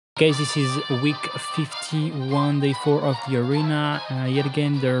Guys, this is week 51, day 4 of the arena. Yet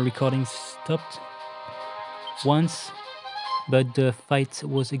again, the recording stopped once, but the fight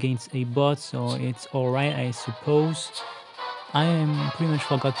was against a bot, so it's alright, I suppose. I pretty much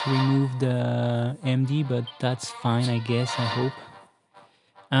forgot to remove the MD, but that's fine, I guess, I hope.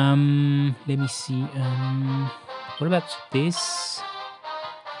 Let me see. What about this?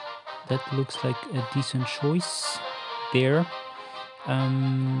 That looks like a decent choice there.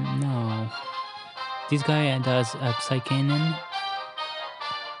 No. This guy does a Psy-Cannon.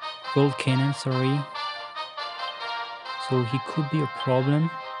 Gold Cannon, sorry. So he could be a problem.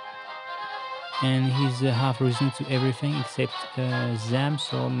 And he's half resistant to everything except Zam,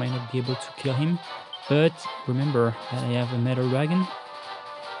 so I might not be able to kill him. But remember that I have a Metal Dragon.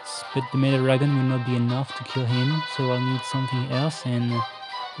 But the Metal Dragon will not be enough to kill him, so I'll need something else. And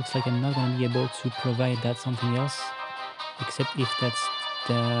looks like I'm not going to be able to provide that something else. Except if that's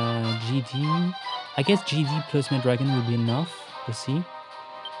the GD. I guess GD plus Metal Dragon will be enough. We'll see.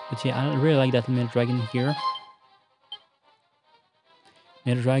 But yeah, I really like that Metal Dragon here.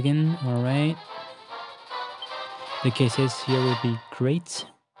 Metal Dragon, alright. The cases here will be great.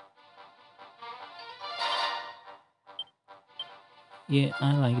 Yeah,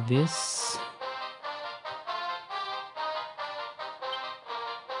 I like this.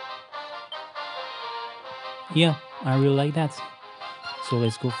 Yeah, I really like that. So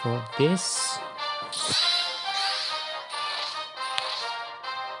let's go for this.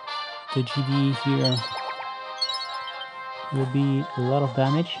 The GD here will be a lot of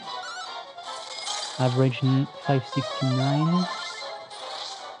damage. Averaging 569.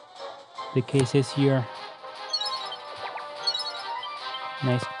 The cases here.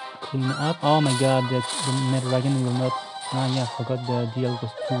 Nice clean up. Oh my god, the Metal Dragon will not... Ah yeah, I forgot the deal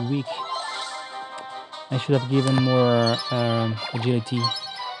was too weak. I should have given more agility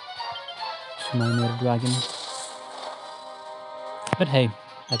to my Metal Dragon. But hey,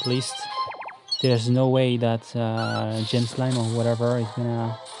 at least there's no way that Gem Slime or whatever is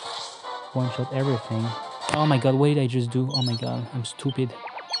gonna one-shot everything. Oh my god, what did I just do? Oh my god, I'm stupid.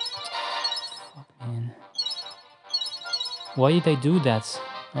 Fuck, man. Why did I do that?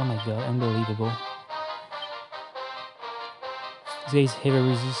 Oh my god, unbelievable. This guy is heavy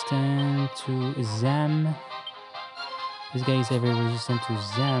resistant to Zam. This guy is heavy resistant to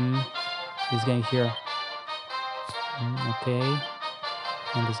Zam. This guy here. Okay.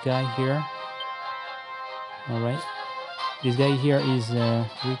 And this guy here. Alright. This guy here is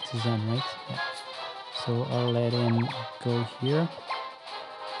weak to Zam, right? Yeah. So I'll let him go here.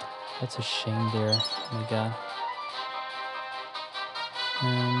 That's a shame there. Oh my god.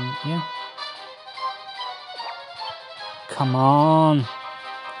 Yeah. Come on!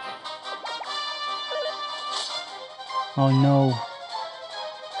 Oh no.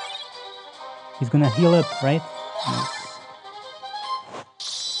 He's gonna heal up, right? Nice.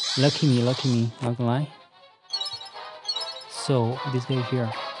 Lucky me, not gonna lie. So, this guy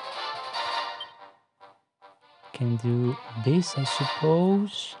here can do this, I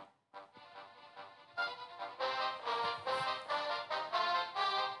suppose.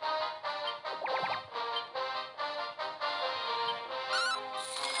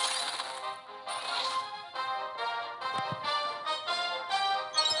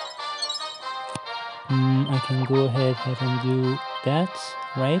 I can go ahead and do that,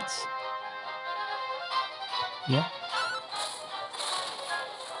 right? Yeah.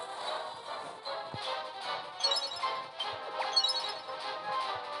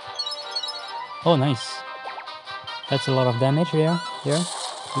 Oh, nice. That's a lot of damage there.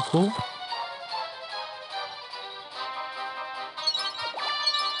 Pretty cool.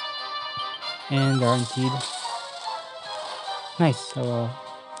 And guaranteed. Nice.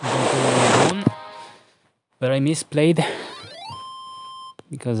 But I misplayed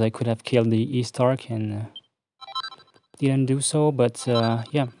because I could have killed the East-Arc and didn't do so. But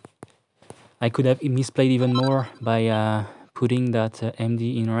yeah, I could have misplayed even more by putting that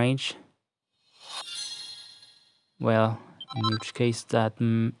MD in range. Well, in which case that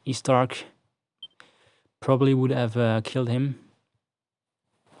East-Arc probably would have killed him.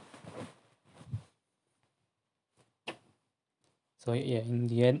 So yeah, in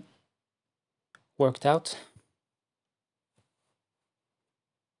the end, worked out.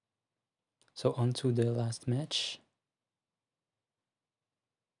 So on to the last match.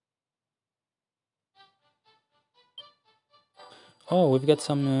 Oh, we've got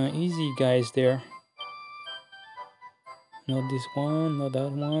some easy guys there. Not this one, not that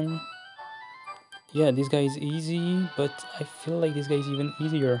one. Yeah, this guy is easy, but I feel like this guy is even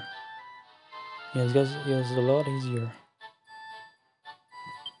easier. Yeah, this guy is a lot easier.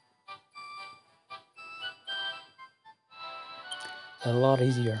 a lot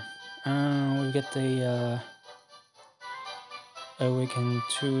easier. We get awaken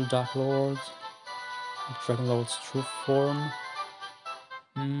two Dark Lords, Dragon Lord's true form.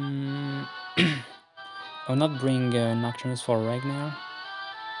 Mm, I'll not bring Nocturnus for Ragnar.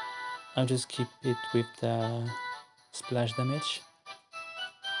 I'll just keep it with the splash damage.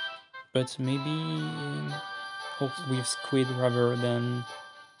 But maybe with Squid rather than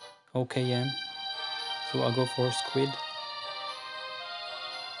OKM. So I'll go for Squid.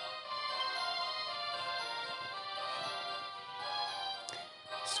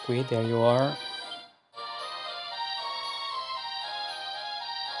 Squid, there you are.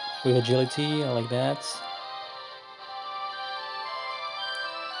 With agility, I like that.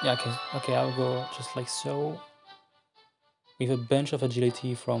 Yeah, okay, I'll go just like so. With a bunch of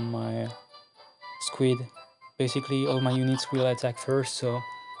agility from my Squid. Basically, all my units will attack first, so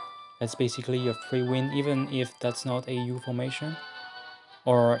that's basically a free win, even if that's not a U formation.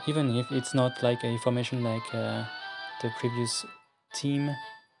 Or even if it's not like a formation like the previous team,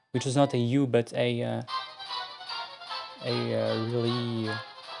 which is not a U, but a really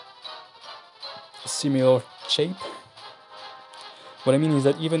similar shape. What I mean is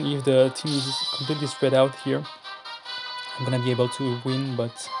that even if the team is completely spread out here, I'm gonna be able to win,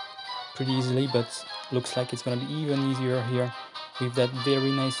 but pretty easily. But looks like it's gonna be even easier here with that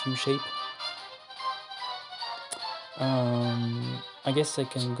very nice U shape. I guess I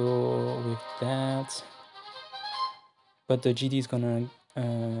can go with that, but the GD is gonna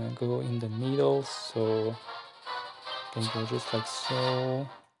go in the middle, so I can go just like so.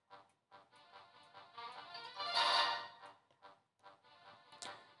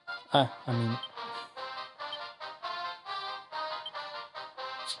 I mean,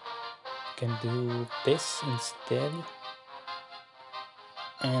 can do this instead,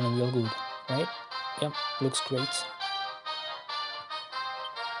 and we're good, right? Yep, looks great.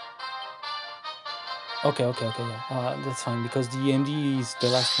 Okay, yeah, that's fine because the MD is the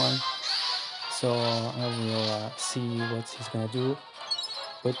last one, so I will see what he's gonna do.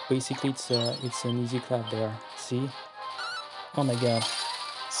 But basically, it's an easy clap there. See? Oh my god,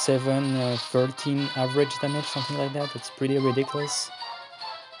 13 average damage, something like that. That's pretty ridiculous.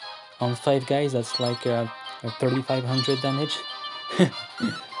 On 5 guys, that's like 3,500 damage.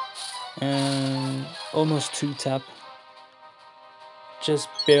 And almost 2 tap, just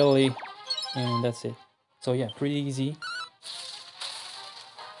barely, and that's it. So yeah, pretty easy.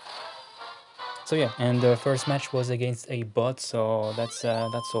 So yeah, and the first match was against a bot, so that's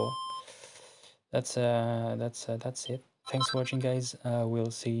all. That's it. Thanks for watching, guys.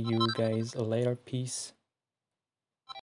 We'll see you guys later. Peace.